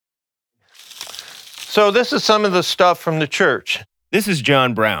So this is some of the stuff from the church. This is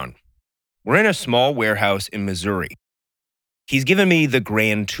John Brown. We're in a small warehouse in Missouri. He's given me the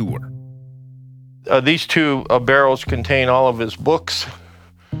grand tour. These two barrels contain all of his books.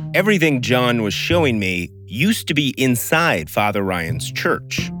 Everything John was showing me used to be inside Father Ryan's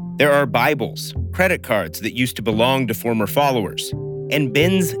church. There are Bibles, credit cards that used to belong to former followers, and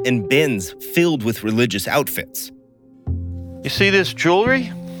bins filled with religious outfits. You see this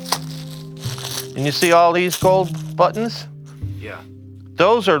jewelry? And you see all these gold buttons? Yeah.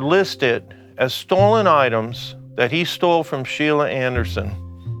 Those are listed as stolen items that he stole from Sheila Anderson.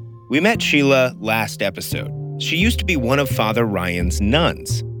 We met Sheila last episode. She used to be one of Father Ryan's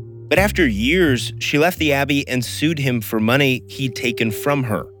nuns. But after years, she left the abbey and sued him for money he'd taken from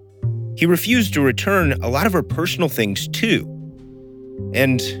her. He refused to return a lot of her personal things too.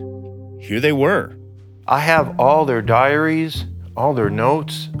 And here they were. I have all their diaries, all their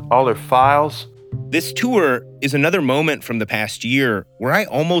notes, all their files. This tour is another moment from the past year where I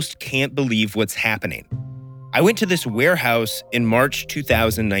almost can't believe what's happening. I went to this warehouse in March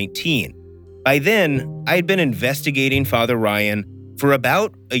 2019. By then, I had been investigating Father Ryan for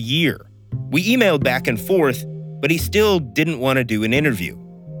about a year. We emailed back and forth, but he still didn't want to do an interview.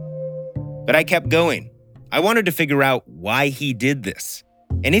 But I kept going. I wanted to figure out why he did this.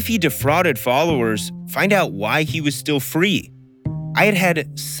 And if he defrauded followers, find out why he was still free. I had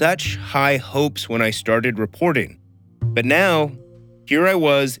had such high hopes when I started reporting. But now, here I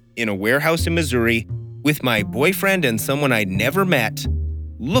was in a warehouse in Missouri with my boyfriend and someone I'd never met,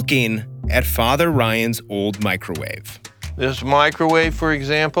 looking at Father Ryan's old microwave. This microwave, for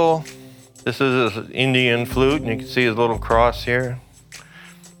example, this is his Indian flute, and you can see his little cross here.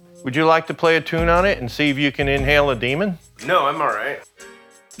 Would you like to play a tune on it and see if you can inhale a demon? No, I'm all right.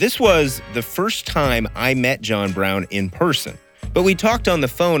 This was the first time I met John Brown in person, but we talked on the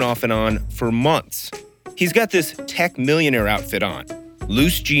phone off and on for months. He's got this tech millionaire outfit on,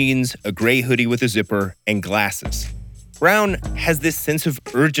 loose jeans, a gray hoodie with a zipper, and glasses. Brown has this sense of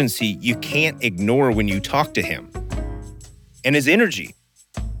urgency you can't ignore when you talk to him. And his energy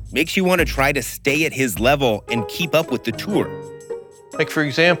makes you want to try to stay at his level and keep up with the tour. Like, for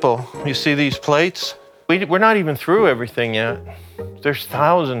example, you see these plates? We're not even through everything yet. There's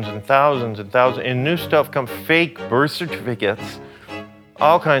thousands and thousands and thousands, and new stuff comes, fake birth certificates,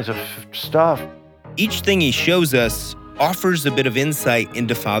 all kinds of stuff. Each thing he shows us offers a bit of insight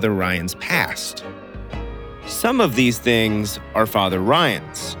into Father Ryan's past. Some of these things are Father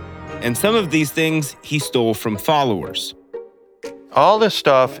Ryan's, and some of these things he stole from followers. All this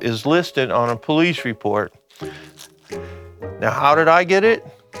stuff is listed on a police report. Now, how did I get it?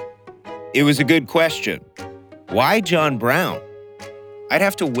 It was a good question. Why John Brown? I'd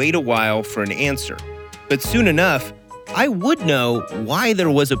have to wait a while for an answer. But soon enough, I would know why there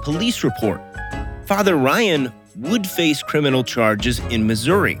was a police report. Father Ryan would face criminal charges in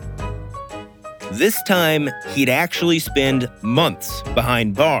Missouri. This time, he'd actually spend months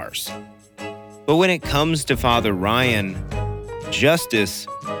behind bars. But when it comes to Father Ryan, justice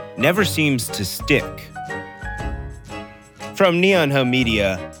never seems to stick. From Neon Hum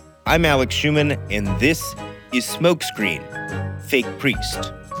Media, I'm Alex Schuman, and this is Smokescreen, Fake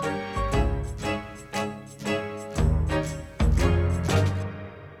Priest.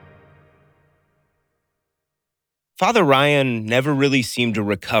 Father Ryan never really seemed to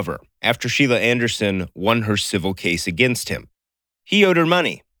recover after Sheila Anderson won her civil case against him. He owed her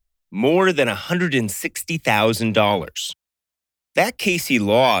money, more than $160,000. That case he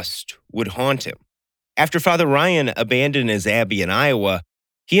lost would haunt him. After Father Ryan abandoned his abbey in Iowa,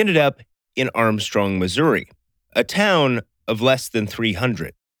 he ended up in Armstrong, Missouri, a town of less than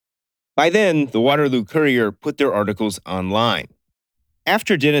 300. By then, the Waterloo Courier put their articles online.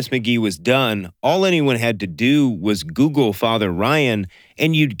 After Dennis McGee was done, all anyone had to do was Google Father Ryan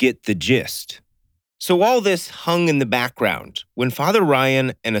and you'd get the gist. So all this hung in the background when Father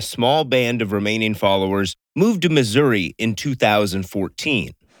Ryan and a small band of remaining followers moved to Missouri in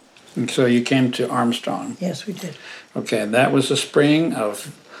 2014. And so you came to Armstrong? Yes, we did. Okay, that was the spring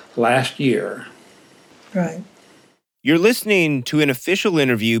of last year. Right. You're listening to an official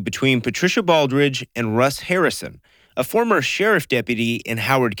interview between Patricia Baldridge and Russ Harrison, a former sheriff deputy in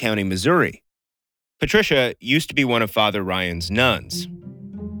Howard County, Missouri. Patricia used to be one of Father Ryan's nuns.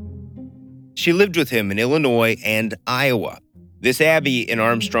 She lived with him in Illinois and Iowa. This abbey in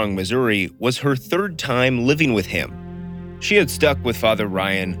Armstrong, Missouri was her third time living with him. She had stuck with Father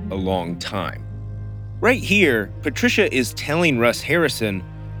Ryan a long time. Right here, Patricia is telling Russ Harrison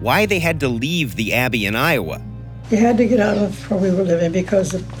why they had to leave the abbey in Iowa. We had to get out of where we were living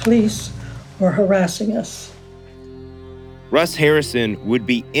because the police were harassing us. Russ Harrison would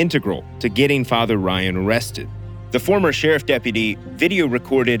be integral to getting Father Ryan arrested. The former sheriff deputy video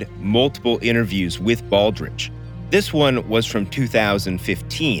recorded multiple interviews with Baldridge. This one was from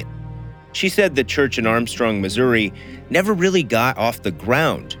 2015. She said the church in Armstrong, Missouri, never really got off the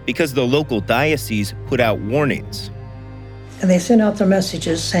ground because the local diocese put out warnings. And they sent out their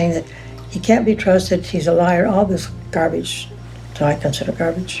messages saying that he can't be trusted, he's a liar, all this garbage that I consider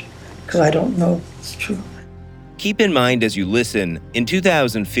garbage, because I don't know if it's true. Keep in mind as you listen, in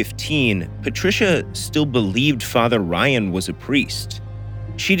 2015, Patricia still believed Father Ryan was a priest.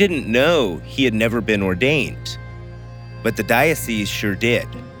 She didn't know he had never been ordained, but the diocese sure did.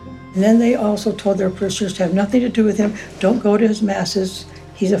 And then they also told their parishioners to have nothing to do with him, don't go to his masses,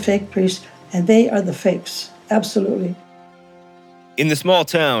 he's a fake priest, and they are the fakes, absolutely. In the small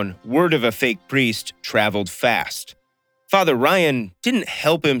town, word of a fake priest traveled fast. Father Ryan didn't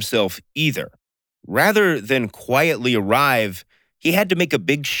help himself either. Rather than quietly arrive, he had to make a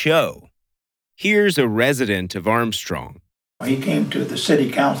big show. Here's a resident of Armstrong. He came to the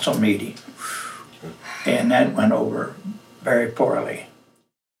city council meeting, and that went over very poorly.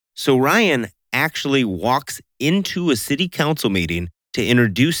 So Ryan actually walks into a city council meeting to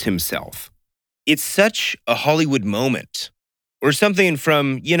introduce himself. It's such a Hollywood moment. Or something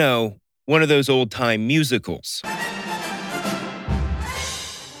from, one of those old-time musicals.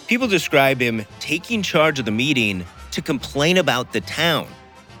 People describe him taking charge of the meeting to complain about the town.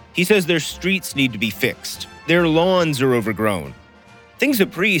 He says their streets need to be fixed. Their lawns are overgrown. Things a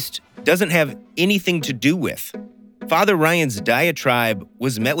priest doesn't have anything to do with. Father Ryan's diatribe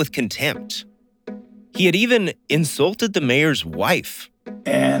was met with contempt. He had even insulted the mayor's wife.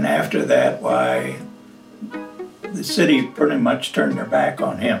 And after that, the city pretty much turned their back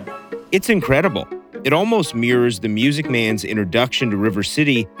on him. It's incredible. It almost mirrors the Music Man's introduction to River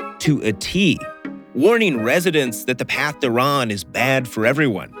City to a T, warning residents that the path they're on is bad for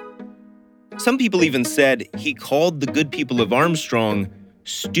everyone. Some people even said he called the good people of Armstrong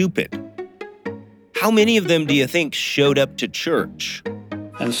stupid. How many of them do you think showed up to church?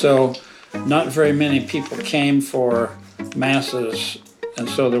 And so not very many people came for masses, and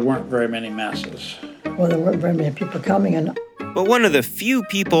so there weren't very many masses. Well, there weren't very many people coming, and But one of the few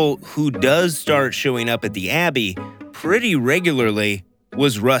people who does start showing up at the Abbey pretty regularly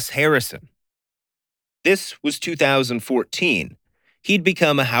was Russ Harrison. This was 2014. He'd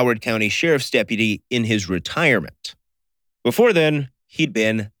become a Howard County Sheriff's deputy in his retirement. Before then, he'd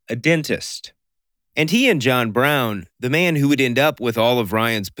been a dentist. And he and John Brown, the man who would end up with all of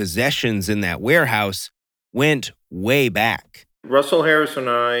Ryan's possessions in that warehouse, went way back. Russell Harris and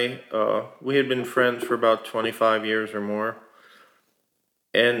I, we had been friends for about 25 years or more.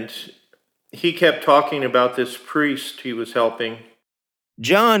 And he kept talking about this priest he was helping.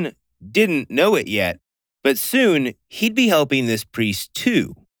 John didn't know it yet, but soon he'd be helping this priest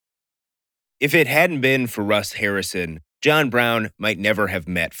too. If it hadn't been for Russ Harrison, John Brown might never have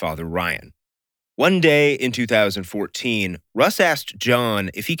met Father Ryan. One day in 2014, Russ asked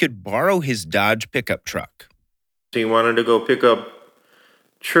John if he could borrow his Dodge pickup truck. He wanted to go pick up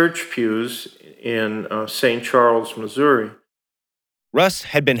church pews in St. Charles, Missouri. Russ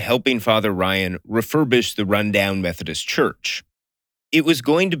had been helping Father Ryan refurbish the rundown Methodist church. It was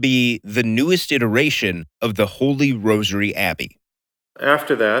going to be the newest iteration of the Holy Rosary Abbey.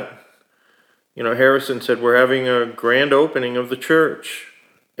 After that, Harrison said, we're having a grand opening of the church,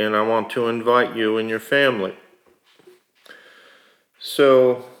 and I want to invite you and your family.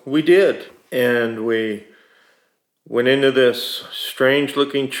 So we did, and we went into this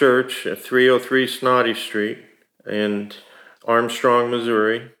strange-looking church at 303 Snoddy Street in Armstrong,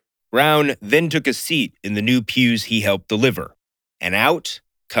 Missouri. Brown then took a seat in the new pews he helped deliver, and out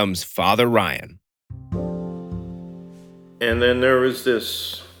comes Father Ryan. And then there was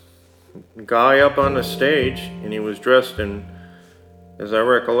this guy up on the stage, and he was dressed in, as I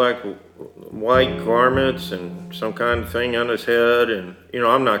recollect, white garments and some kind of thing on his head. And,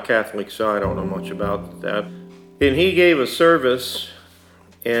 I'm not Catholic, so I don't know much about that. And he gave a service,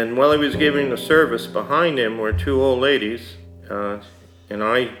 and while he was giving the service, behind him were two old ladies, and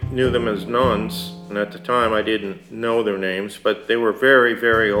I knew them as nuns, and at the time I didn't know their names, but they were very,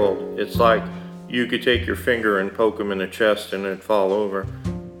 very old. It's like you could take your finger and poke them in the chest and it'd fall over.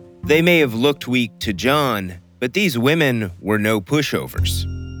 They may have looked weak to John, but these women were no pushovers.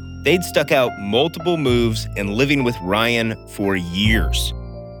 They'd stuck out multiple moves and living with Ryan for years.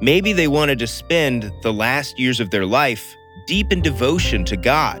 Maybe they wanted to spend the last years of their life deep in devotion to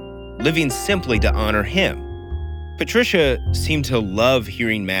God, living simply to honor Him. Patricia seemed to love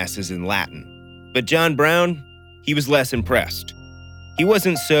hearing masses in Latin, but John Brown, he was less impressed. He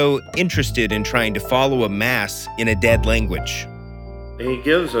wasn't so interested in trying to follow a mass in a dead language. He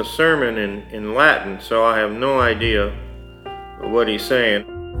gives a sermon in Latin, so I have no idea what he's saying.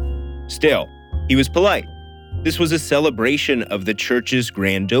 Still, he was polite. This was a celebration of the church's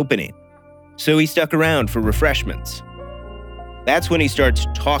grand opening, so he stuck around for refreshments. That's when he starts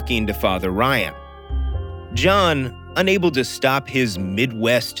talking to Father Ryan. John, unable to stop his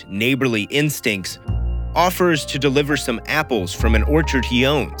Midwest neighborly instincts, offers to deliver some apples from an orchard he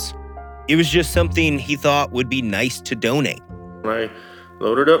owns. It was just something he thought would be nice to donate. I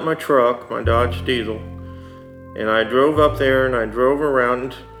loaded up my truck, my Dodge Diesel, and I drove up there and I drove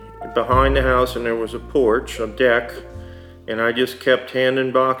around behind the house, and there was a porch, a deck, and I just kept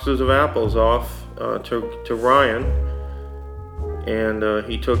handing boxes of apples off to Ryan, and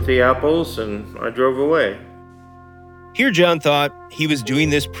he took the apples and I drove away. Here John thought he was doing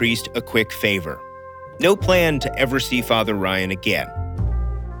this priest a quick favor. No plan to ever see Father Ryan again.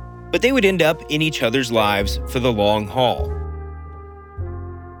 But they would end up in each other's lives for the long haul.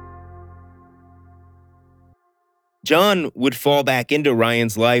 John would fall back into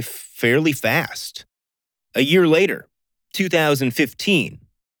Ryan's life fairly fast. A year later, 2015.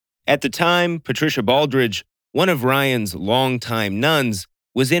 At the time, Patricia Baldridge, one of Ryan's longtime nuns,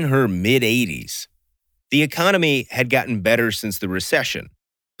 was in her mid-80s. The economy had gotten better since the recession,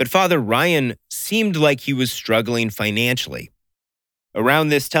 but Father Ryan seemed like he was struggling financially. Around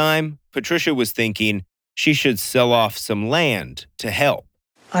this time, Patricia was thinking she should sell off some land to help.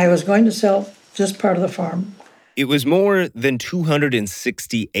 I was going to sell just part of the farm. It was more than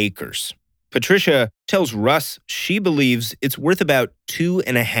 260 acres. Patricia tells Russ she believes it's worth about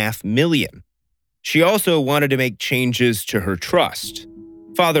 $2.5 million. She also wanted to make changes to her trust.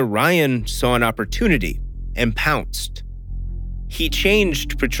 Father Ryan saw an opportunity and pounced. He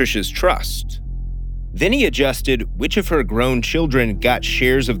changed Patricia's trust. Then he adjusted which of her grown children got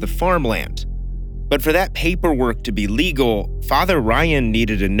shares of the farmland. But for that paperwork to be legal, Father Ryan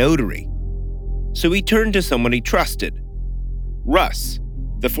needed a notary. So he turned to someone he trusted. Russ,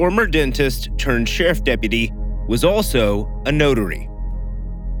 the former dentist turned sheriff deputy, was also a notary.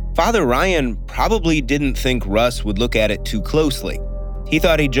 Father Ryan probably didn't think Russ would look at it too closely. He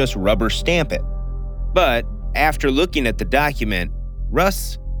thought he'd just rubber stamp it. But after looking at the document,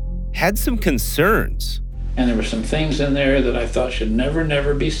 Russ had some concerns. And there were some things in there that I thought should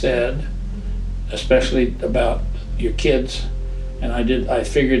never be said, especially about your kids. And I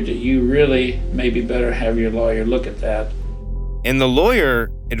figured that you really maybe better have your lawyer look at that. And the lawyer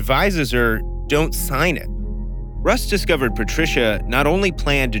advises her, don't sign it. Russ discovered Patricia not only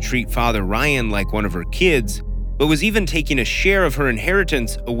planned to treat Father Ryan like one of her kids, but was even taking a share of her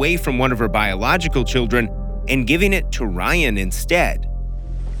inheritance away from one of her biological children and giving it to Ryan instead.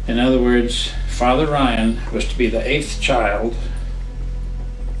 In other words, Father Ryan was to be the 8th child,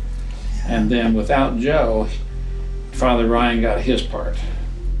 and then without Joe, Father Ryan got his part.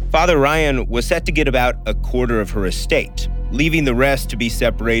 Father Ryan was set to get about a quarter of her estate, leaving the rest to be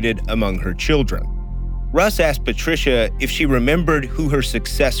separated among her children. Russ asked Patricia if she remembered who her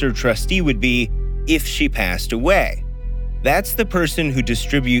successor trustee would be if she passed away. That's the person who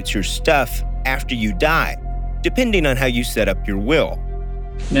distributes your stuff after you die, depending on how you set up your will.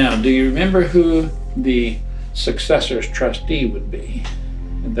 Now, do you remember who the successor's trustee would be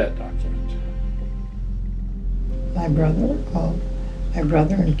in that document? My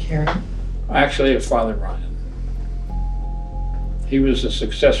brother and Karen. Actually, Father Ryan. He was a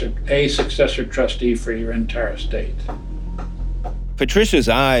successor trustee for your entire estate. Patricia's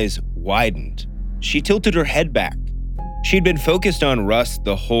eyes widened. She tilted her head back. She'd been focused on Russ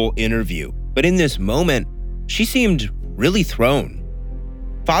the whole interview, but in this moment, she seemed really thrown.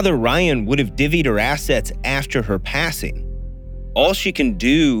 Father Ryan would have divvied her assets after her passing. All she can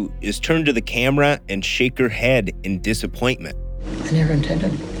do is turn to the camera and shake her head in disappointment. I never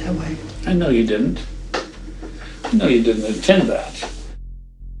intended it that way. I know you didn't. I know you didn't intend that.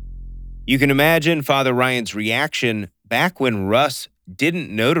 You can imagine Father Ryan's reaction back when Russ didn't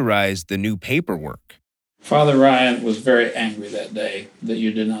notarize the new paperwork. Father Ryan was very angry that day that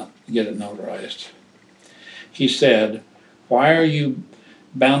you did not get it notarized. He said, "Why are you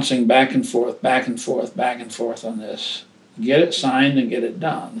bouncing back and forth on this? Get it signed and get it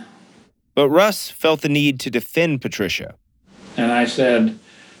done." But Russ felt the need to defend Patricia. And I said,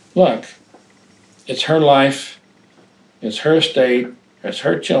 "Look, it's her life, it's her estate, it's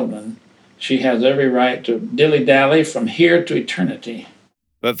her children. She has every right to dilly-dally from here to eternity."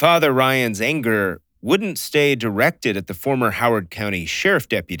 But Father Ryan's anger wouldn't stay directed at the former Howard County Sheriff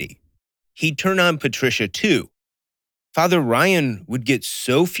Deputy. He'd turn on Patricia too. Father Ryan would get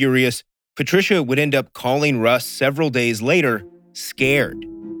so furious, Patricia would end up calling Russ several days later scared.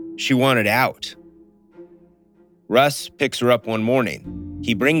 She wanted out. Russ picks her up one morning.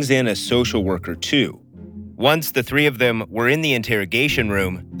 He brings in a social worker too. Once the three of them were in the interrogation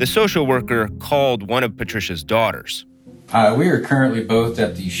room, the social worker called one of Patricia's daughters. We are currently both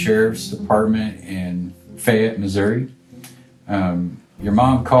at the Sheriff's Department in Fayette, Missouri. Your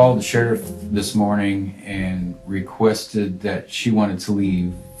mom called the sheriff this morning and requested that she wanted to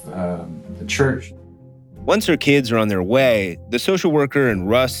leave the church. Once her kids are on their way, the social worker and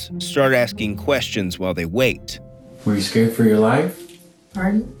Russ start asking questions while they wait. Were you scared for your life?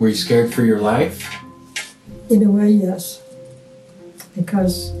 Pardon? Were you scared for your life? In a way, yes.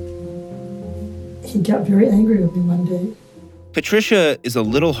 Because he got very angry with me one day. Patricia is a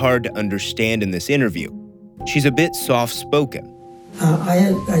little hard to understand in this interview. She's a bit soft-spoken.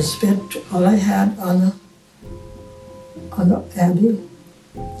 I spent all I had on the Abbey,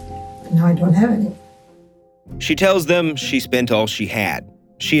 and now I don't have any. She tells them she spent all she had.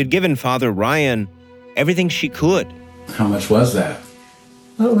 She had given Father Ryan everything she could. How much was that?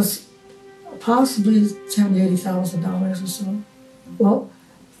 Well, it was possibly $70,000, $80,000 or so. Well,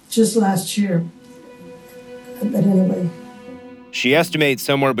 just last year. But anyway. She estimates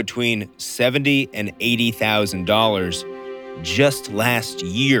somewhere between $70,000 and $80,000 just last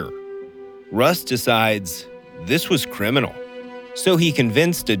year. Russ decides this was criminal, so he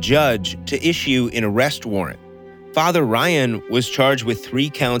convinced a judge to issue an arrest warrant. Father Ryan was charged with 3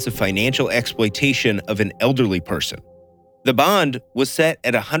 counts of financial exploitation of an elderly person. The bond was set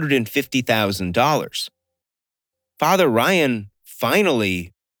at $150,000. Father Ryan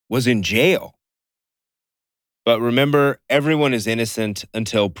finally was in jail. But remember, everyone is innocent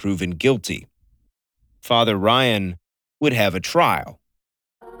until proven guilty. Father Ryan would have a trial.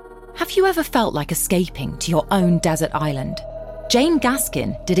 Have you ever felt like escaping to your own desert island? Jane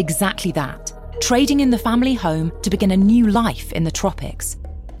Gaskin did exactly that, trading in the family home to begin a new life in the tropics.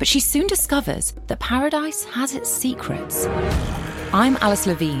 But she soon discovers that paradise has its secrets. I'm Alice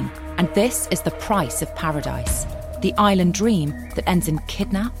Levine, and this is The Price of Paradise, the island dream that ends in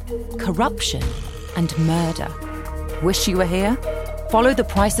kidnap, corruption, and murder. Wish you were here? Follow The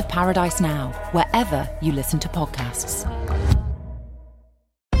Price of Paradise now, wherever you listen to podcasts.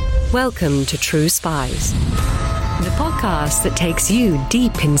 Welcome to True Spies, the podcast that takes you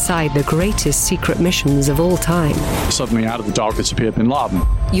deep inside the greatest secret missions of all time. Suddenly, out of the darkness appeared Bin Laden.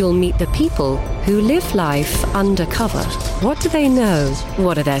 You'll meet the people who live life undercover. What do they know?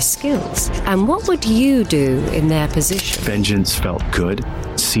 What are their skills? And what would you do in their position? Vengeance felt good.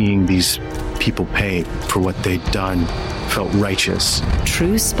 Seeing these people pay for what they'd done felt righteous.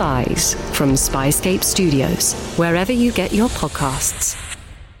 True Spies from Spyscape Studios, wherever you get your podcasts.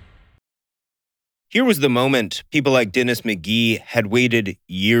 Here was the moment people like Dennis McGee had waited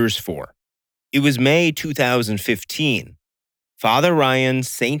years for. It was May 2015. Father Ryan,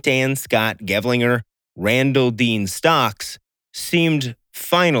 St. Anne Scott Gevlinger, Randall Dean Stocks seemed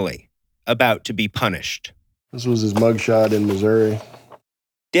finally about to be punished. This was his mugshot in Missouri.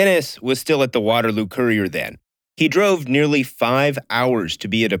 Dennis was still at the Waterloo Courier then. He drove nearly 5 hours to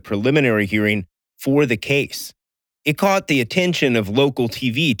be at a preliminary hearing for the case. It caught the attention of local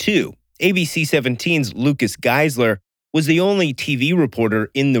TV, too. ABC 17's Lucas Geisler was the only TV reporter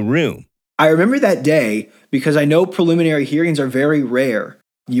in the room. I remember that day because I know preliminary hearings are very rare.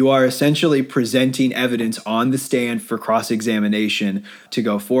 You are essentially presenting evidence on the stand for cross-examination to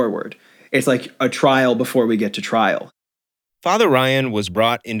go forward. It's like a trial before we get to trial. Father Ryan was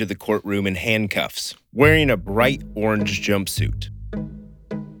brought into the courtroom in handcuffs, wearing a bright orange jumpsuit.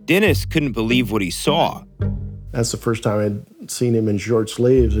 Dennis couldn't believe what he saw. That's the first time I'd seen him in short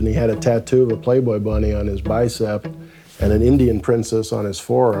sleeves, and he had a tattoo of a Playboy bunny on his bicep and an Indian princess on his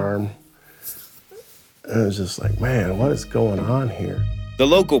forearm. And I was just like, man, what is going on here? The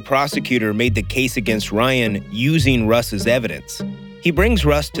local prosecutor made the case against Ryan using Russ's evidence. He brings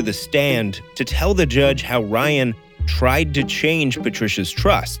Russ to the stand to tell the judge how Ryan tried to change Patricia's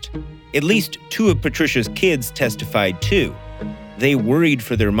trust. At least 2 of Patricia's kids testified too. They worried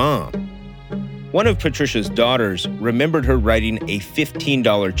for their mom. One of Patricia's daughters remembered her writing a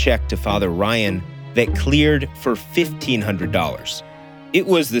 $15 check to Father Ryan that cleared for $1,500. It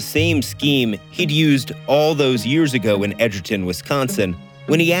was the same scheme he'd used all those years ago in Edgerton, Wisconsin,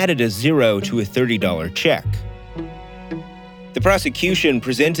 when he added a 0 to a $30 check. The prosecution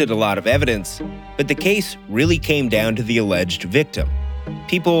presented a lot of evidence, but the case really came down to the alleged victim.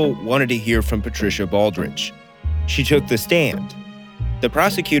 People wanted to hear from Patricia Baldridge. She took the stand. The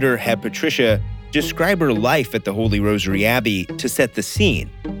prosecutor had Patricia describe her life at the Holy Rosary Abbey to set the scene.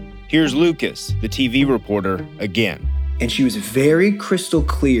 Here's Lucas, the TV reporter, again. And she was very crystal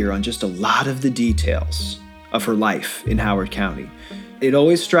clear on just a lot of the details. of her life in Howard County. It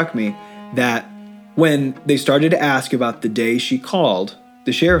always struck me that when they started to ask about the day she called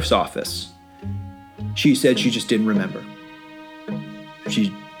the sheriff's office, she said she just didn't remember.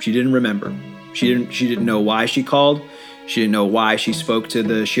 She didn't remember. She didn't know why she called. She didn't know why she spoke to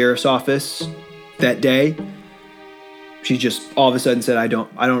the sheriff's office that day. She just all of a sudden said, I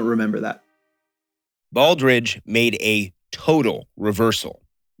don't remember that. Baldridge made a total reversal.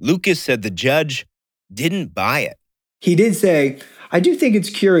 Lucas said the judge didn't buy it. He did say, I do think it's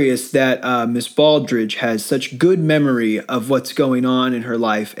curious that Miss Baldridge has such good memory of what's going on in her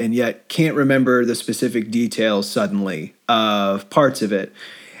life and yet can't remember the specific details suddenly of parts of it.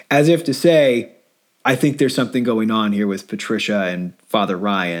 As if to say, I think there's something going on here with Patricia and Father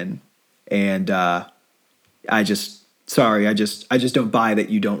Ryan. And I just don't buy that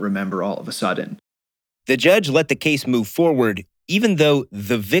you don't remember all of a sudden. The judge let the case move forward, even though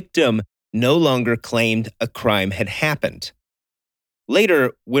the victim no longer claimed a crime had happened.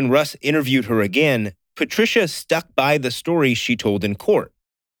 Later, when Russ interviewed her again, Patricia stuck by the story she told in court.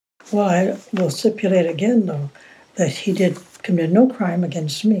 Well, I will stipulate again, though, that he did commit no crime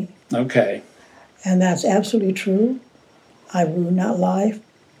against me. Okay. And that's absolutely true. I will not lie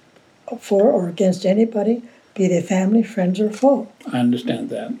for or against anybody, be they family, friends, or foe. I understand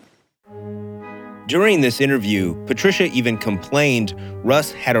that. During this interview, Patricia even complained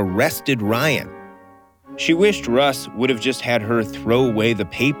Russ had arrested Ryan. She wished Russ would have just had her throw away the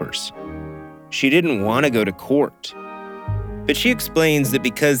papers. She didn't want to go to court. But she explains that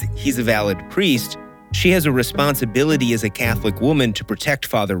because he's a valid priest, she has a responsibility as a Catholic woman to protect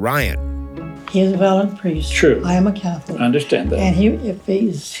Father Ryan. He is a valid priest. True. I am a Catholic. I understand that. And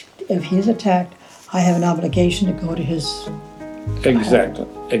if he's attacked, I have an obligation to go to his... Exactly.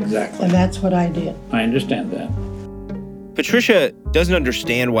 And that's what I did. I understand that. Patricia doesn't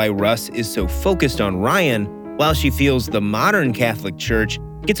understand why Russ is so focused on Ryan, while she feels the modern Catholic Church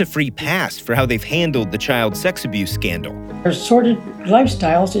gets a free pass for how they've handled the child sex abuse scandal. Their sordid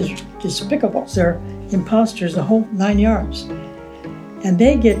lifestyles is despicable. They're imposters, the whole 9 yards. And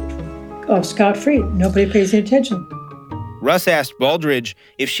they get off scot-free. Nobody pays any attention. Russ asked Baldridge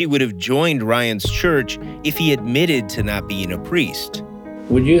if she would have joined Ryan's church if he admitted to not being a priest.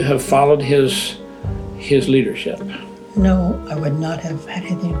 Would you have followed his leadership? No, I would not have had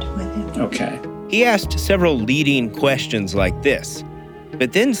anything to do with him. Okay. He asked several leading questions like this.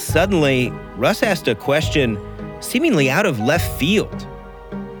 But then suddenly, Russ asked a question seemingly out of left field.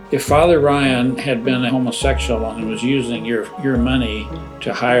 If Father Ryan had been a homosexual and was using your money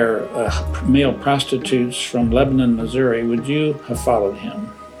to hire male prostitutes from Lebanon, Missouri, would you have followed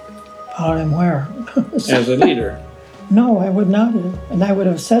him? Followed him where? As a leader? No, I would not have. And I would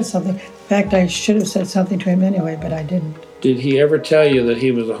have said something. In fact, I should have said something to him anyway, but I didn't. Did he ever tell you that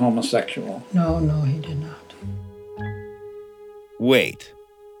he was a homosexual? No, he did not. Wait.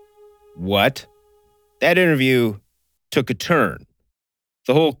 What? That interview took a turn.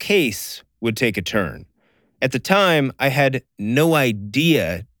 The whole case would take a turn. At the time, I had no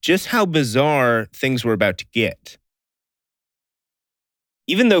idea just how bizarre things were about to get.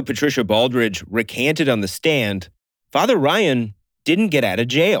 Even though Patricia Baldridge recanted on the stand, Father Ryan didn't get out of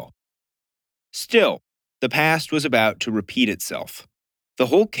jail. Still, the past was about to repeat itself. The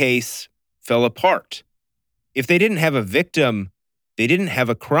whole case fell apart. If they didn't have a victim, they didn't have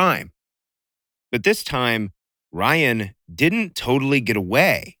a crime. But this time, Ryan didn't totally get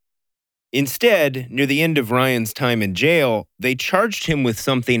away. Instead, near the end of Ryan's time in jail, they charged him with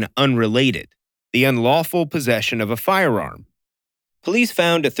something unrelated, the unlawful possession of a firearm. Police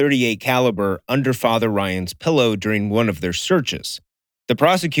found a .38 caliber under Father Ryan's pillow during one of their searches. The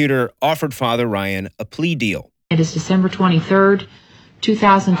prosecutor offered Father Ryan a plea deal. It is December 23rd,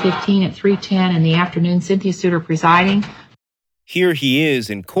 2015 at 3:10 in the afternoon. Cynthia Suter presiding. Here he is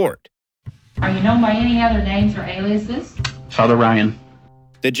in court. Are you known by any other names or aliases? Father Ryan.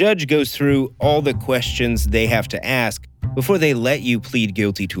 The judge goes through all the questions they have to ask before they let you plead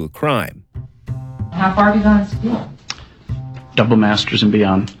guilty to a crime. How far have you gone to school? Double masters and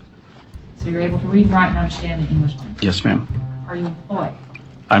beyond. So you're able to read, write, and understand the English language? Yes, ma'am. Are you employed?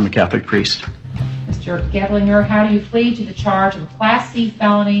 I'm a Catholic priest. Mr. Geblinger, how do you plead to the charge of a Class C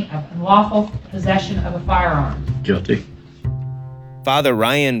felony of unlawful possession of a firearm? Guilty. Father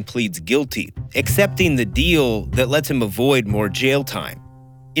Ryan pleads guilty, accepting the deal that lets him avoid more jail time.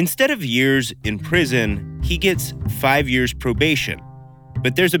 Instead of years in prison, he gets 5 years probation.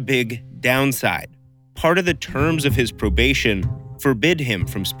 But there's a big downside. Part of the terms of his probation forbid him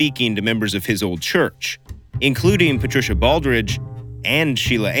from speaking to members of his old church, including Patricia Baldridge and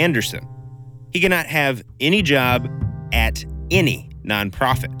Sheila Anderson. He cannot have any job at any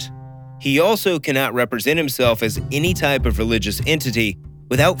nonprofit. He also cannot represent himself as any type of religious entity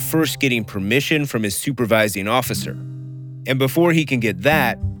without first getting permission from his supervising officer. And before he can get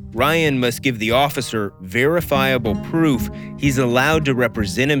that, Ryan must give the officer verifiable proof he's allowed to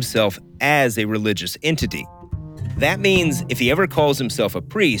represent himself as a religious entity. That means if he ever calls himself a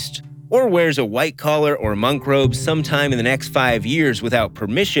priest, or wears a white collar or monk robe sometime in the next 5 years without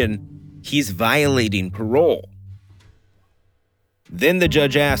permission, he's violating parole. Then the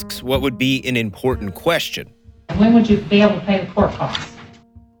judge asks what would be an important question. When would you be able to pay the court costs?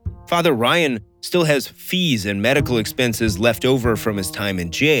 Father Ryan still has fees and medical expenses left over from his time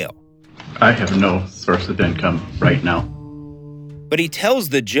in jail. I have no source of income right now. But he tells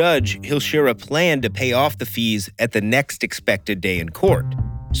the judge he'll share a plan to pay off the fees at the next expected day in court.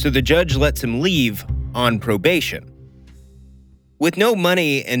 So the judge lets him leave on probation. With no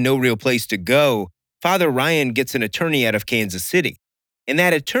money and no real place to go, Father Ryan gets an attorney out of Kansas City. And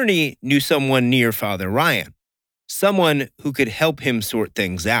that attorney knew someone near Father Ryan, someone who could help him sort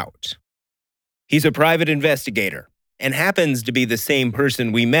things out. He's a private investigator and happens to be the same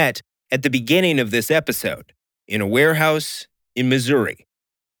person we met at the beginning of this episode in a warehouse in Missouri.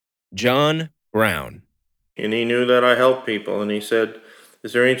 John Brown. And he knew that I helped people, and he said,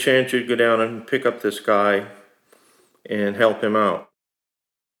 "Is there any chance you'd go down and pick up this guy and help him out?"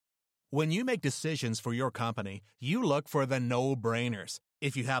 When you make decisions for your company, you look for the no-brainers.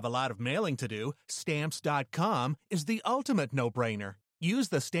 If you have a lot of mailing to do, Stamps.com is the ultimate no-brainer. Use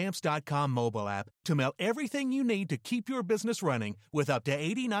the Stamps.com mobile app to mail everything you need to keep your business running with up to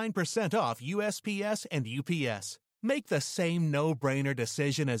 89% off USPS and UPS. Make the same no-brainer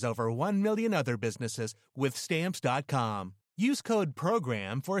decision as over 1 million other businesses with Stamps.com. Use code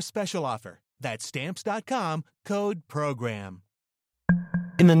PROGRAM for a special offer. That's Stamps.com, code PROGRAM.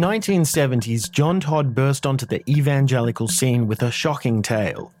 In the 1970s, John Todd burst onto the evangelical scene with a shocking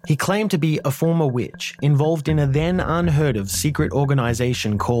tale. He claimed to be a former witch involved in a then unheard-of secret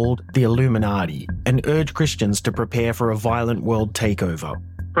organization called the Illuminati and urged Christians to prepare for a violent world takeover.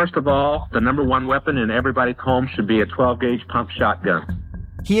 First of all, the number one weapon in everybody's home should be a 12-gauge pump shotgun.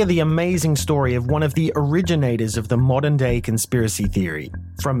 Hear the amazing story of one of the originators of the modern-day conspiracy theory.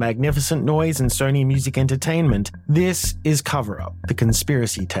 From Magnificent Noise and Sony Music Entertainment, this is Cover Up, the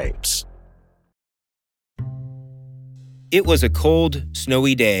Conspiracy Tapes. It was a cold,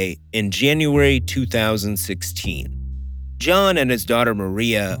 snowy day in January 2016. John and his daughter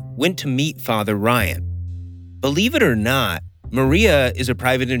Maria went to meet Father Ryan. Believe it or not, Maria is a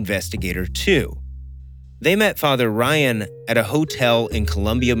private investigator too. They met Father Ryan at a hotel in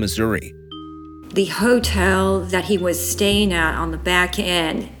Columbia, Missouri. The hotel that he was staying at on the back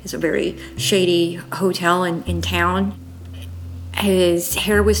end is a very shady hotel in town. His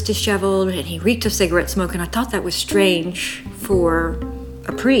hair was disheveled and he reeked of cigarette smoke, and I thought that was strange for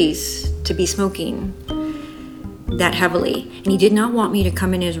a priest to be smoking that heavily. And he did not want me to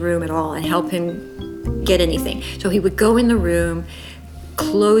come in his room at all and help him get anything. So he would go in the room,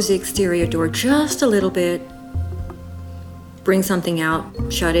 close the exterior door just a little bit, bring something out,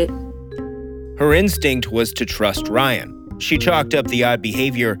 shut it. Her instinct was to trust Ryan. She chalked up the odd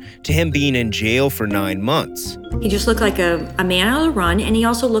behavior to him being in jail for 9 months. He just looked like a man on the run, and he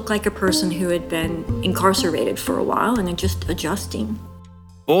also looked like a person who had been incarcerated for a while and just adjusting.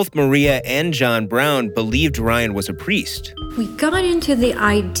 Both Maria and John Brown believed Ryan was a priest. We got into the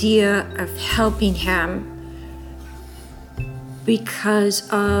idea of helping him because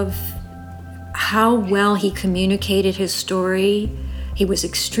of how well he communicated his story. He was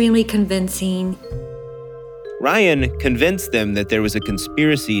extremely convincing. Ryan convinced them that there was a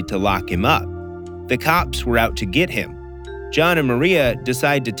conspiracy to lock him up. The cops were out to get him. John and Maria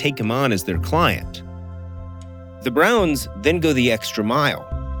decide to take him on as their client. The Browns then go the extra mile.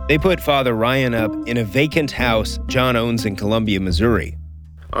 They put Father Ryan up in a vacant house John owns in Columbia, Missouri.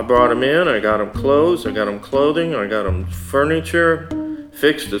 I brought him in, I got him clothes, I got him clothing, I got him furniture,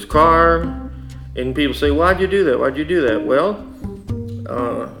 fixed his car. And people say, "Why'd you do that? Why'd you do that?" Well,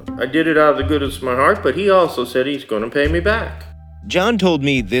 I did it out of the goodness of my heart, but he also said he's going to pay me back. John told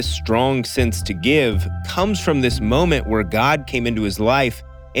me this strong sense to give comes from this moment where God came into his life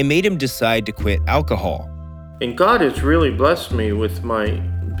and made him decide to quit alcohol. And God has really blessed me with my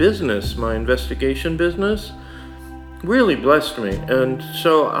business, my investigation business. Really blessed me. And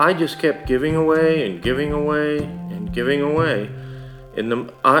so I just kept giving away and giving away and giving away.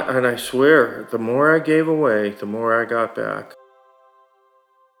 And I swear, the more I gave away, the more I got back.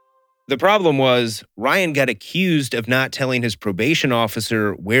 The problem was, Ryan got accused of not telling his probation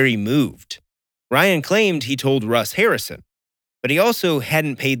officer where he moved. Ryan claimed he told Russ Harrison, but he also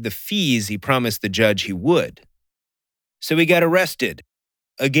hadn't paid the fees he promised the judge he would. So he got arrested,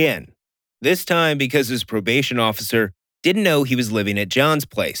 again, This time because his probation officer didn't know he was living at John's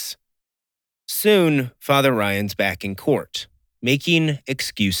place. Soon, Father Ryan's back in court, making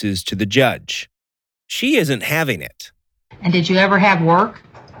excuses to the judge. She isn't having it. And did you ever have work?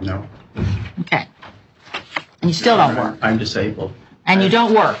 No. Okay. And you still don't work? I'm disabled. And you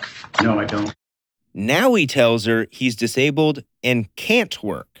don't work? No, I don't. Now he tells her he's disabled and can't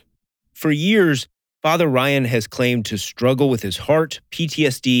work. For years, Father Ryan has claimed to struggle with his heart,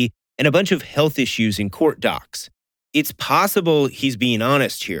 PTSD, and a bunch of health issues in court docs. It's possible he's being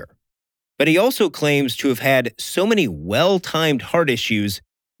honest here. But he also claims to have had so many well-timed heart issues,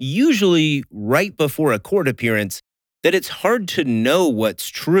 usually right before a court appearance, that it's hard to know what's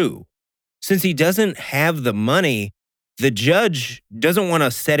true. Since he doesn't have the money, the judge doesn't want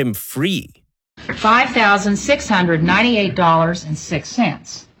to set him free.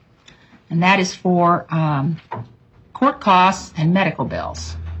 $5,698.06. And that is for court costs and medical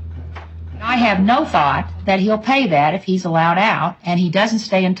bills. I have no thought that he'll pay that if he's allowed out, and he doesn't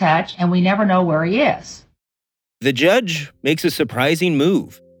stay in touch, and we never know where he is. The judge makes a surprising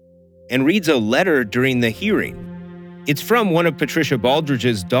move and reads a letter during the hearing. It's from one of Patricia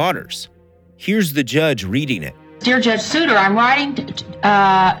Baldridge's daughters. Here's the judge reading it. Dear Judge Souter, I'm writing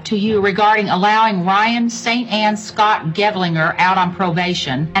to you regarding allowing Ryan St. Anne Scott Gevlinger out on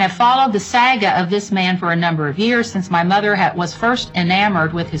probation, and have followed the saga of this man for a number of years since my mother was first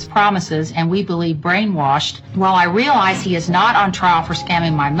enamored with his promises and we believe brainwashed. While I realize he is not on trial for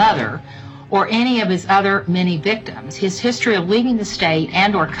scamming my mother or any of his other many victims, his history of leaving the state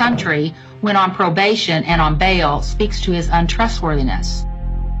and or country when on probation and on bail speaks to his untrustworthiness.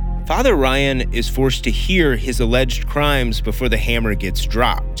 Father Ryan is forced to hear his alleged crimes before the hammer gets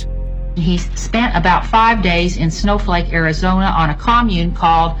dropped. He spent about 5 days in Snowflake, Arizona on a commune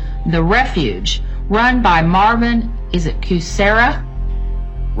called The Refuge, run by Marvin, Kucera?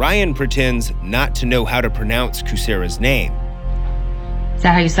 Ryan pretends not to know how to pronounce Kucera's name. Is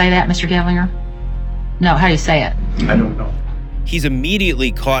that how you say that, Mr. Gevlinger? No, how do you say it? I don't know. He's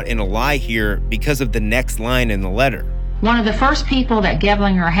immediately caught in a lie here because of the next line in the letter. One of the first people that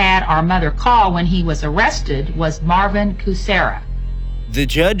Gevlinger had our mother call when he was arrested was Marvin Kucera. The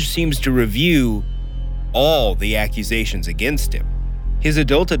judge seems to review all the accusations against him. His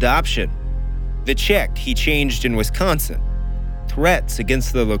adult adoption, the check he changed in Wisconsin, threats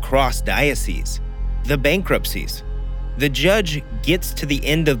against the La Crosse diocese, the bankruptcies. The judge gets to the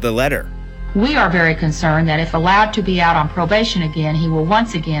end of the letter. We are very concerned that if allowed to be out on probation again, he will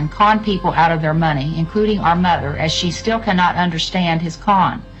once again con people out of their money, including our mother, as she still cannot understand his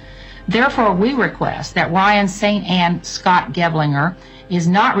con. Therefore, we request that Ryan St. Anne Scott Gevlinger is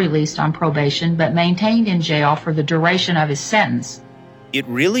not released on probation, but maintained in jail for the duration of his sentence. It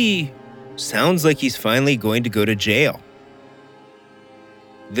really sounds like he's finally going to go to jail.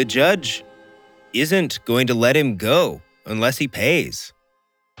 The judge isn't going to let him go unless he pays.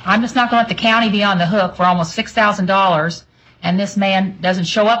 I'm just not going to let the county be on the hook for almost $6,000, and this man doesn't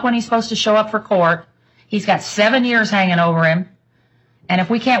show up when he's supposed to show up for court. He's got 7 years hanging over him. And if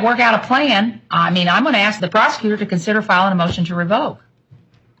we can't work out a plan, I'm going to ask the prosecutor to consider filing a motion to revoke.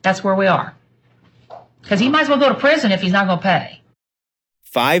 That's where we are. Because he might as well go to prison if he's not going to pay.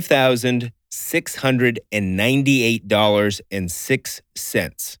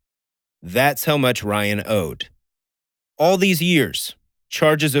 $5,698.06. That's how much Ryan owed. All these years,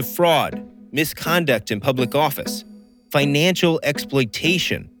 charges of fraud, misconduct in public office, financial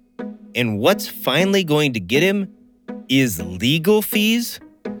exploitation. And what's finally going to get him is legal fees?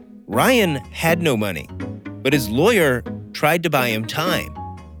 Ryan had no money, but his lawyer tried to buy him time.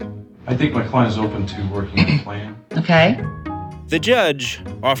 I think my client is open to working on a plan. Okay. The judge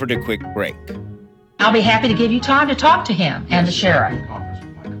offered a quick break. I'll be happy to give you time to talk to him and the sheriff.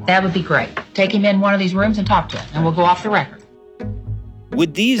 That would be great. Take him in one of these rooms and talk to him, and we'll go off the record.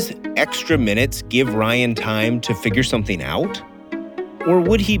 Would these extra minutes give Ryan time to figure something out? Or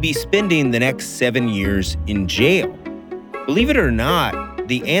would he be spending the next 7 years in jail? Believe it or not,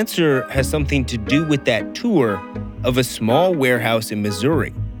 the answer has something to do with that tour of a small warehouse in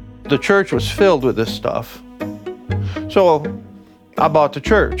Missouri. The church was filled with this stuff. So I bought the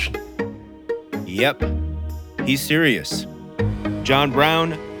church. Yep, he's serious. John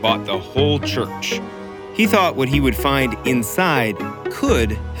Brown bought the whole church. He thought what he would find inside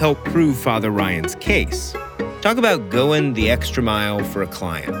could help prove Father Ryan's case. Talk about going the extra mile for a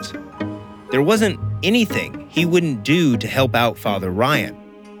client. There wasn't anything he wouldn't do to help out Father Ryan.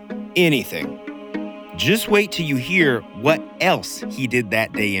 Anything. Just wait till you hear what else he did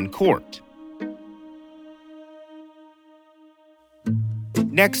that day in court.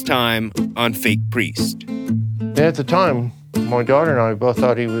 Next time on Fake Priest. At the time, My daughter and I both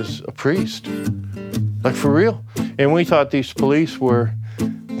thought he was a priest, like for real. And we thought these police were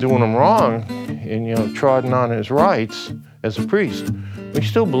doing him wrong and, you know, trotting on his rights as a priest. We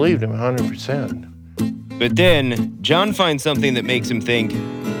still believed him 100%. But then, John finds something that makes him think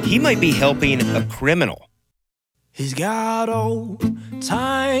he might be helping a criminal. He's got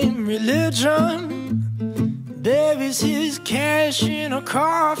old-time religion, buries his cash in a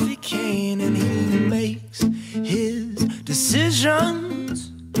coffee can, and he makes his decisions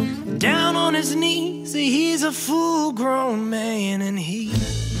down on his knees. He's a full-grown man, and he...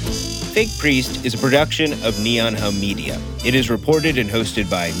 Fake Priest is a production of Neon Hum Media. It is reported and hosted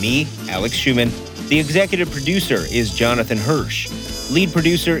by me, Alex Schumann. The executive producer is Jonathan Hirsch. Lead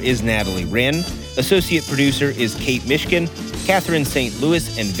producer is Natalie Wren. Associate producer is Kate Mishkin. Catherine St.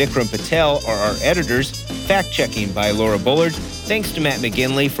 Louis and Vikram Patel are our editors. Fact-checking by Laura Bullard. Thanks to Matt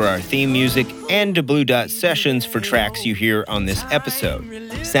McGinley for our theme music and to Blue Dot Sessions for tracks you hear on this episode.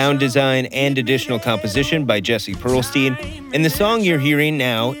 Sound design and additional composition by Jesse Perlstein. And the song you're hearing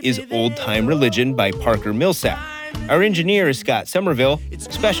now is Old Time Religion by Parker Millsap. Our engineer is Scott Somerville.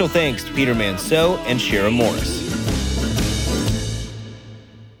 Special thanks to Peter Manseau and Shara Morris.